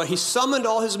Joshua, he summoned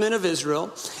all his men of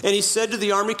Israel, and he said to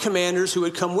the army commanders who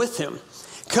had come with him,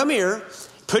 come here,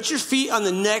 put your feet on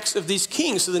the necks of these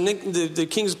kings. So the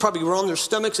kings probably were on their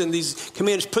stomachs, and these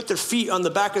commanders put their feet on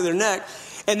the back of their neck.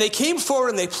 And they came forward,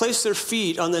 and they placed their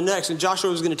feet on the necks. And Joshua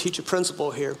was going to teach a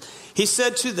principle here. He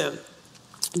said to them,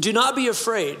 do not be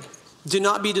afraid. Do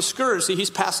not be discouraged. See, he's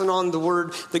passing on the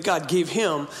word that God gave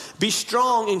him. Be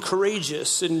strong and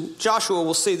courageous. And Joshua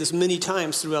will say this many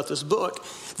times throughout this book.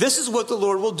 This is what the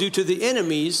Lord will do to the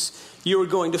enemies you are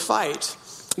going to fight.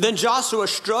 Then Joshua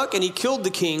struck and he killed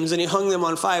the kings, and he hung them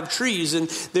on 5 trees, and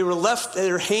they were left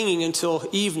there hanging until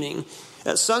evening.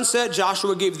 At sunset,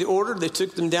 Joshua gave the order. They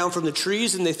took them down from the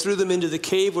trees, and they threw them into the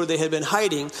cave where they had been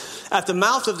hiding. At the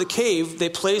mouth of the cave, they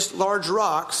placed large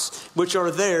rocks, which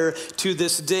are there to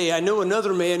this day. I know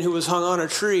another man who was hung on a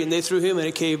tree, and they threw him in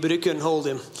a cave, but it couldn't hold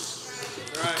him.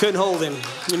 Right. Couldn't hold him.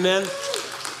 Amen?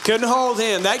 Couldn't hold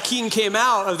him. That king came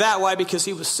out of that. Why? Because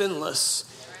he was sinless.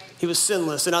 He was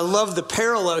sinless. And I love the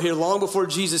parallel here. Long before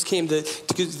Jesus came,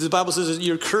 because the Bible says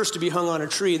you're cursed to be hung on a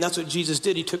tree. And that's what Jesus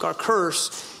did. He took our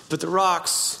curse, but the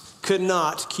rocks could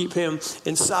not keep him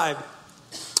inside.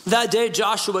 That day,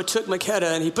 Joshua took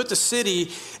Makkedah, and he put the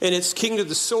city and its king to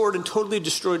the sword and totally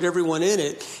destroyed everyone in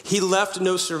it. He left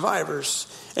no survivors.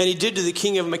 And he did to the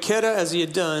king of Makkedah as he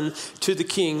had done to the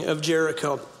king of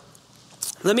Jericho.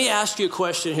 Let me ask you a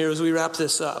question here as we wrap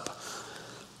this up.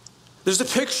 There's a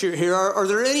picture here. Are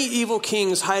there any evil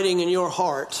kings hiding in your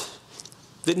heart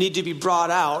that need to be brought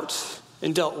out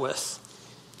and dealt with?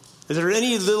 Are there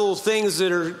any little things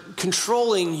that are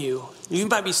controlling you? You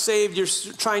might be saved. You're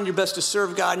trying your best to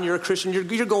serve God, and you're a Christian.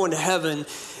 You're going to heaven.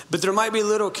 But there might be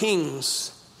little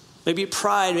kings. Maybe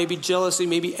pride, maybe jealousy,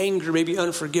 maybe anger, maybe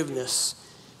unforgiveness,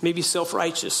 maybe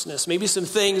self-righteousness, maybe some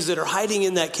things that are hiding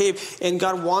in that cave, and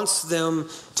God wants them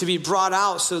to be brought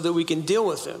out so that we can deal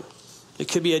with them. It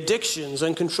could be addictions,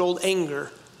 uncontrolled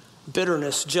anger,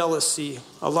 bitterness, jealousy.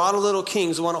 A lot of little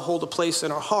kings want to hold a place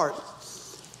in our heart.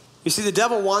 You see, the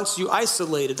devil wants you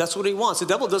isolated. That's what he wants. The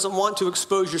devil doesn't want to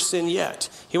expose your sin yet.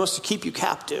 He wants to keep you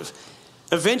captive.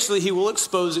 Eventually, he will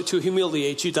expose it to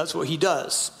humiliate you. That's what he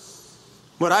does.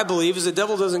 What I believe is the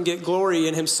devil doesn't get glory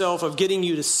in himself of getting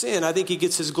you to sin. I think he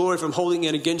gets his glory from holding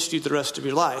it against you the rest of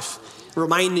your life,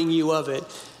 reminding you of it.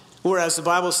 Whereas the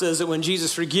Bible says that when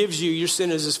Jesus forgives you, your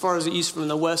sin is as far as the east from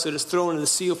the west, that is thrown in the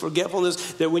sea of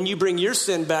forgetfulness, that when you bring your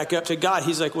sin back up to God,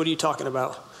 he's like, what are you talking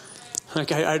about?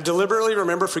 Like, I deliberately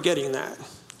remember forgetting that.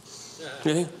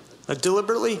 Okay? I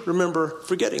deliberately remember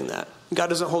forgetting that. God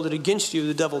doesn't hold it against you,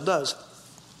 the devil does.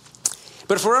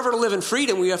 But if we're ever to live in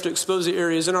freedom, we have to expose the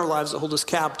areas in our lives that hold us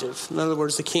captive. In other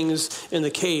words, the kings in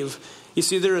the cave. You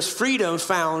see, there is freedom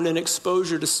found in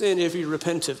exposure to sin if you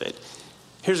repent of it.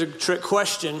 Here's a trick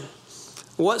question.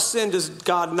 What sin does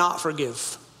God not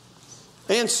forgive?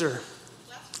 Answer.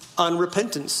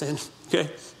 Unrepentant sin.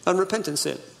 Okay? Unrepentant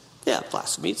sin. Yeah,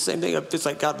 blasphemy. It's the same thing. It's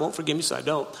like God won't forgive me, so I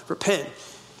don't. Repent.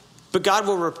 But God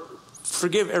will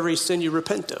forgive every sin you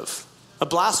repent of. A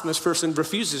blasphemous person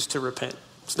refuses to repent.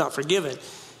 It's not forgiven.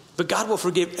 But God will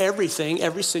forgive everything,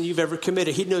 every sin you've ever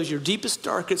committed. He knows your deepest,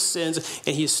 darkest sins,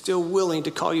 and he is still willing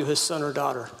to call you his son or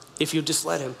daughter if you'll just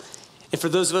let him. And for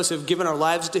those of us who have given our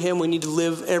lives to him, we need to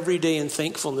live every day in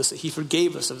thankfulness that he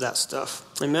forgave us of that stuff.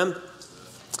 Amen?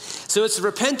 So it's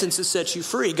repentance that sets you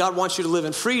free. God wants you to live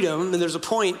in freedom. And there's a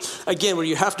point, again, where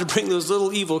you have to bring those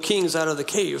little evil kings out of the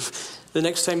cave the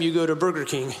next time you go to Burger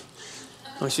King.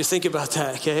 I want you to think about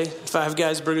that, okay? 5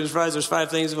 guys, burgers, fries, there's 5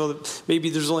 things. Well, maybe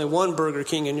there's only one Burger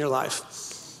King in your life.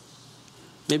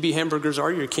 Maybe hamburgers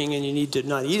are your king and you need to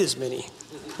not eat as many.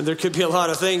 And there could be a lot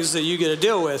of things that you get to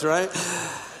deal with, right?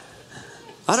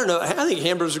 I don't know. I think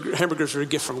hamburgers are a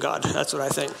gift from God. That's what I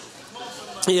think.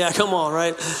 Yeah, come on,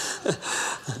 right?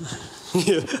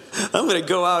 Yeah, I'm going to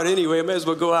go out anyway. I may as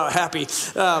well go out happy.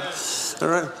 All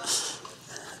right.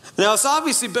 Now, it's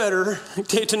obviously better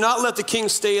to not let the king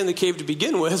stay in the cave to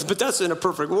begin with, but that's in a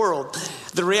perfect world.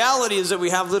 The reality is that we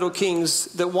have little kings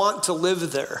that want to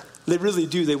live there. They really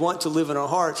do. They want to live in our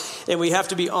heart, and we have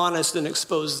to be honest and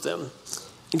expose them.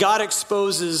 God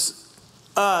exposes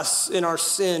us in our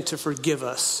sin to forgive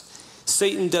us.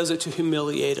 Satan does it to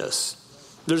humiliate us.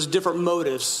 There's different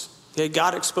motives. Okay?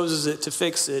 God exposes it to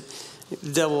fix it.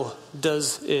 The devil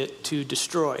does it to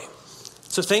destroy.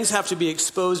 So things have to be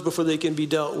exposed before they can be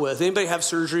dealt with. Anybody have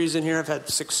surgeries in here? I've had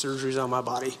 6 surgeries on my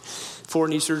body. 4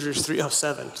 knee surgeries,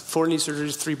 7. 4 knee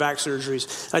surgeries, 3 back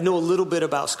surgeries. I know a little bit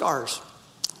about scars.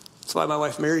 That's why my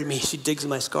wife married me. She digs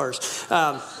my scars.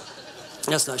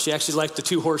 That's not. She actually liked the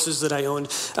 2 horses that I owned.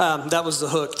 That was the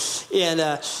hook. And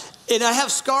I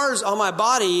have scars on my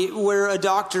body where a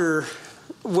doctor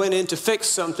went in to fix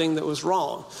something that was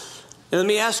wrong. And let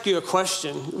me ask you a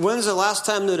question. When's the last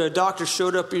time that a doctor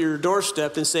showed up at your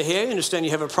doorstep and say, hey, I understand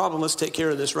you have a problem. Let's take care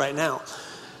of this right now.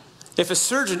 If a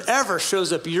surgeon ever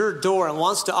shows up at your door and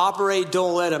wants to operate,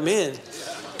 don't let him in.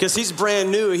 Because he's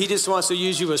brand new. He just wants to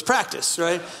use you as practice,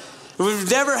 right? We've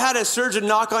never had a surgeon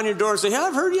knock on your door and say, hey,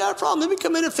 I've heard you had a problem. Let me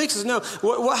come in and fix this. No.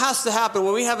 What has to happen?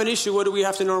 When we have an issue, what do we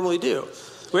have to normally do?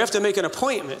 We have to make an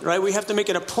appointment, right? We have to make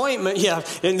an appointment. Yeah,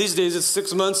 and these days it's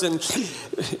 6 months, and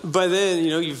by then,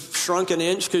 you've shrunk an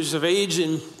inch because of age.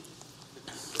 And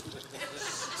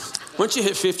once you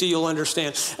hit 50, you'll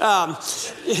understand. By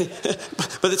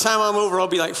the time I'm over, I'll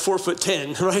be like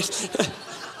 4'10", right?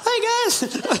 Hey, guys.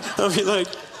 I'll be like,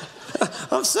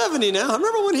 I'm 70 now. I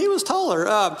remember when he was taller.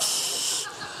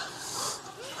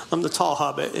 I'm the tall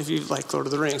hobbit, if you like Lord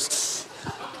of the Rings.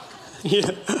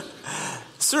 Yeah.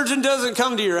 Surgeon doesn't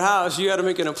come to your house. You got to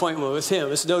make an appointment with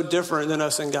him. It's no different than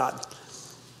us and God.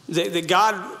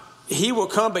 God, he will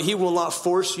come, but he will not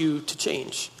force you to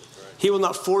change. He will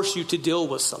not force you to deal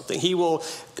with something. He will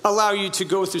allow you to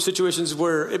go through situations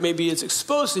where it maybe it's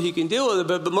exposed so he can deal with it.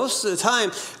 But most of the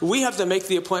time, we have to make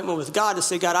the appointment with God to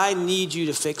say, God, I need you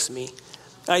to fix me.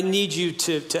 I need you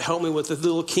to help me with the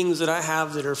little kings that I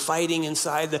have that are fighting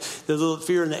inside, the little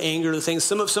fear and the anger, the things.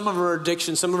 Some of them are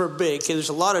addictions, some of them are big. Okay, there's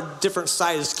a lot of different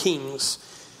sized kings.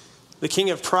 The king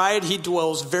of pride, he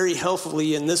dwells very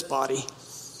healthily in this body.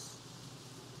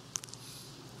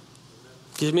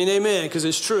 Give me an amen, because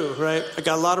it's true, right? I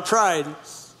got a lot of pride.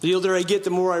 The older I get, the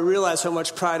more I realize how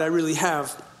much pride I really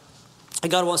have.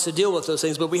 And God wants to deal with those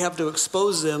things, but we have to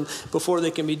expose them before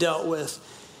they can be dealt with.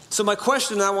 So my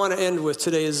question I want to end with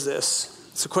today is this.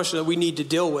 It's a question that we need to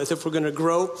deal with if we're going to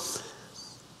grow.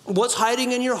 What's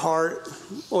hiding in your heart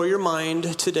or your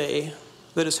mind today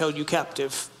that has held you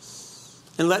captive?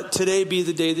 And let today be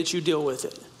the day that you deal with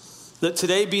it. Let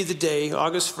today be the day,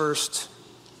 August 1st,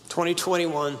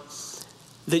 2021,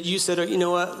 that you said, you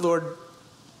know what, Lord,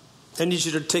 I need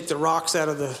you to take the rocks out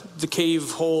of the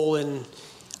cave hole and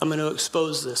I'm going to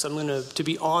expose this. I'm going to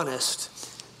be honest.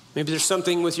 Maybe there's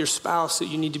something with your spouse that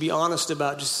you need to be honest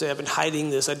about. Just say, I've been hiding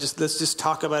this. Let's just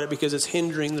talk about it because it's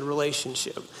hindering the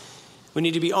relationship. We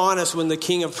need to be honest when the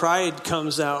king of pride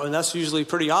comes out, and that's usually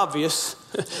pretty obvious.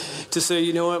 to say,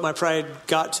 you know what, my pride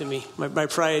got to me. My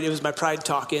pride, it was my pride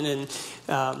talking,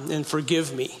 and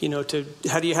forgive me.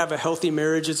 How do you have a healthy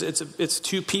marriage? It's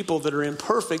two people that are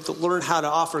imperfect that learn how to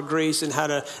offer grace and how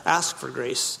to ask for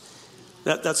grace.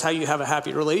 That's how you have a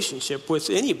happy relationship with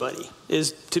anybody,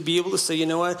 is to be able to say, you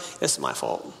know what, it's my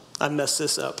fault. I messed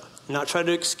this up. Not try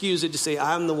to excuse it, to say,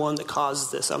 I'm the one that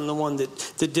caused this. I'm the one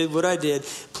that did what I did.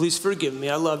 Please forgive me.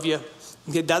 I love you.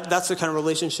 Okay, that's the kind of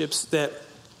relationships that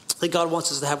God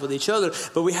wants us to have with each other.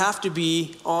 But we have to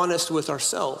be honest with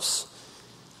ourselves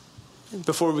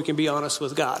before we can be honest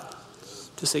with God.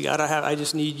 To say, God, I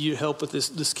just need you help with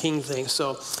this king thing.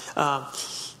 So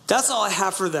that's all I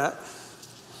have for that.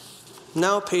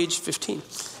 Now page 15.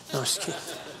 No, I'm just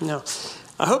kidding. No.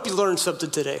 I hope you learned something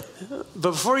today.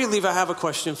 But before you leave, I have a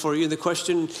question for you. The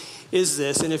question is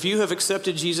this, and if you have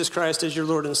accepted Jesus Christ as your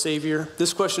Lord and Savior,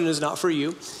 this question is not for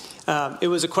you. It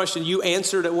was a question you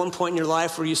answered at one point in your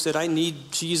life where you said, I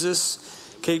need Jesus.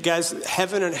 Okay, guys,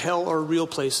 heaven and hell are real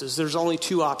places. There's only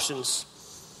two options.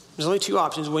 There's only two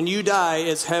options. When you die,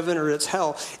 it's heaven or it's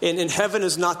hell. And heaven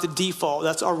is not the default.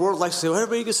 That's our world likes to say, well,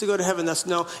 everybody gets to go to heaven.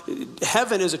 No,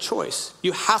 heaven is a choice.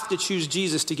 You have to choose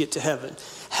Jesus to get to heaven.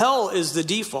 Hell is the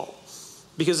default.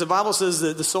 Because the Bible says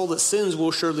that the soul that sins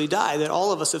will surely die, that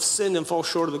all of us have sinned and fall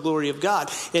short of the glory of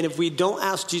God. And if we don't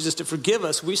ask Jesus to forgive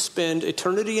us, we spend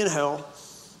eternity in hell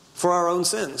for our own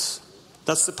sins.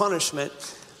 That's the punishment.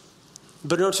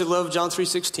 But don't you love John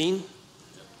 3:16?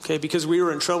 Okay, because we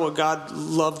were in trouble, God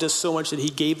loved us so much that he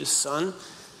gave his son.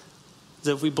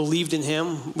 That if we believed in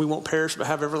him, we won't perish but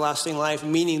have everlasting life.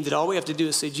 Meaning that all we have to do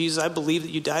is say, Jesus, I believe that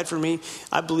you died for me.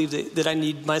 I believe that I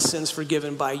need my sins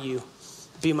forgiven by you.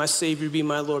 Be my Savior, be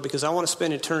my Lord, because I want to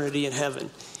spend eternity in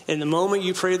heaven. And the moment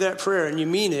you pray that prayer and you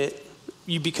mean it,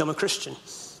 you become a Christian.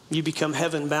 You become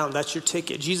heaven bound. That's your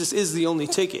ticket. Jesus is the only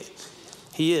ticket.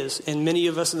 He is. And many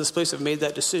of us in this place have made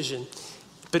that decision.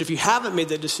 But if you haven't made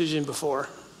that decision before,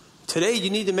 today you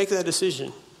need to make that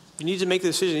decision. You need to make the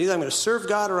decision. Either I'm going to serve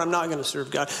God or I'm not going to serve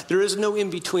God. There is no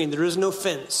in between. There is no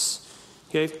fence.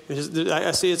 Okay,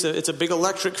 I see it's a big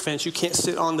electric fence. You can't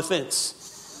sit on the fence.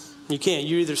 You can't.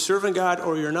 You're either serving God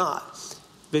or you're not.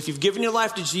 But if you've given your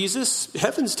life to Jesus,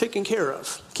 heaven's taken care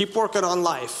of. Keep working on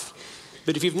life.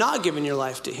 But if you've not given your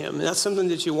life to him, and that's something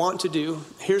that you want to do,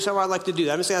 here's how I like to do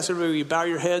that. I'm just going to ask everybody, you bow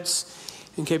your heads,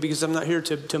 okay, because I'm not here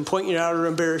to point you out or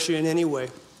embarrass you in any way.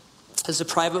 It's a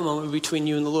private moment between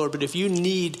you and the Lord. But if you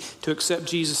need to accept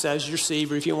Jesus as your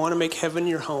Savior, if you want to make heaven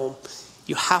your home,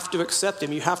 you have to accept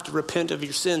him. You have to repent of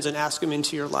your sins and ask him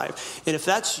into your life. And if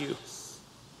that's you,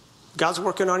 God's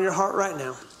working on your heart right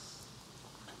now.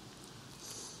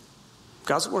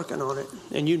 God's working on it.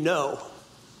 And you know,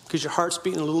 because your heart's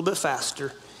beating a little bit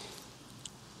faster,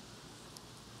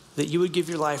 that you would give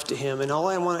your life to him. And all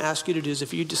I want to ask you to do is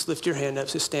if you just lift your hand up,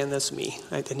 say, Stan, that's me.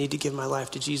 I need to give my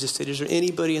life to Jesus today. Is there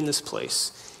anybody in this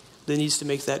place that needs to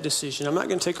make that decision? I'm not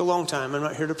going to take a long time. I'm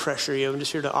not here to pressure you. I'm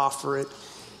just here to offer it.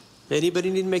 Anybody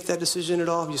need to make that decision at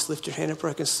all? Just lift your hand up where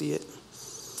I can see it.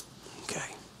 Okay.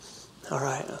 All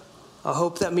right. I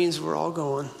hope that means we're all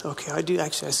going. Okay, I do.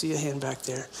 Actually, I see a hand back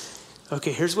there.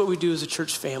 Okay, here's what we do as a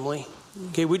church family.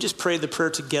 Okay, we just pray the prayer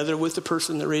together with the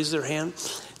person that raised their hand,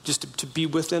 just to be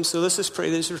with them. So let's just pray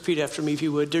this. Repeat after me if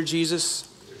you would. Dear Jesus,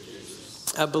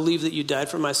 I believe that you died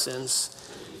for my sins.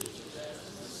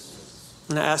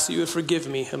 And I ask that you would forgive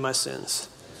me of my sins.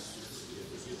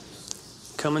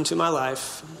 Come into my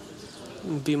life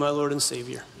and be my Lord and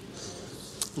Savior.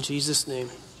 In Jesus' name.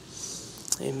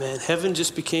 Amen. Heaven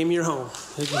just became your home.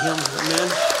 Amen.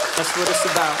 That's what it's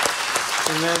about.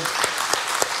 Amen.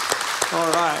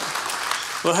 All right.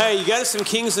 Well, hey, you got some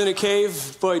kings in a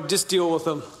cave. Boy, just deal with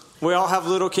them. We all have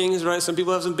little kings, right? Some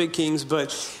people have some big kings,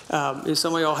 but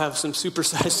some of y'all have some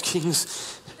supersized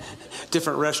kings.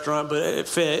 Different restaurant, but it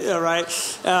fit, all right?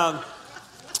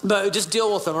 But just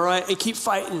deal with them, all right? And keep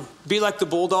fighting. Be like the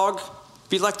bulldog.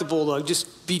 Be like the bulldog.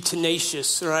 Just be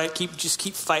tenacious, all right? Just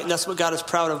keep fighting. That's what God is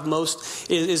proud of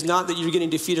most, is not that you're getting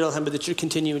defeated all the time, but that you're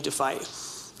continuing to fight.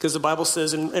 Because the Bible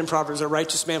says in Proverbs, a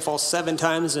righteous man falls 7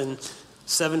 times and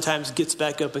 7 times gets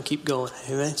back up and keep going.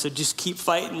 Amen? So just keep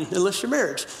fighting, unless you're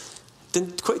married.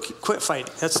 Then quit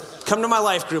fighting. Come to my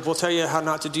life group. We'll tell you how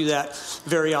not to do that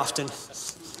very often.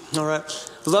 All right.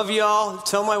 Love you all.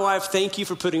 Tell my wife, thank you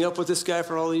for putting up with this guy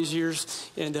for all these years.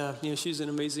 And, she's an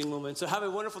amazing woman. So have a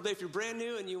wonderful day. If you're brand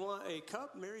new and you want a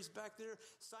cup, Mary's back there.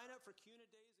 Sign up for Q&A.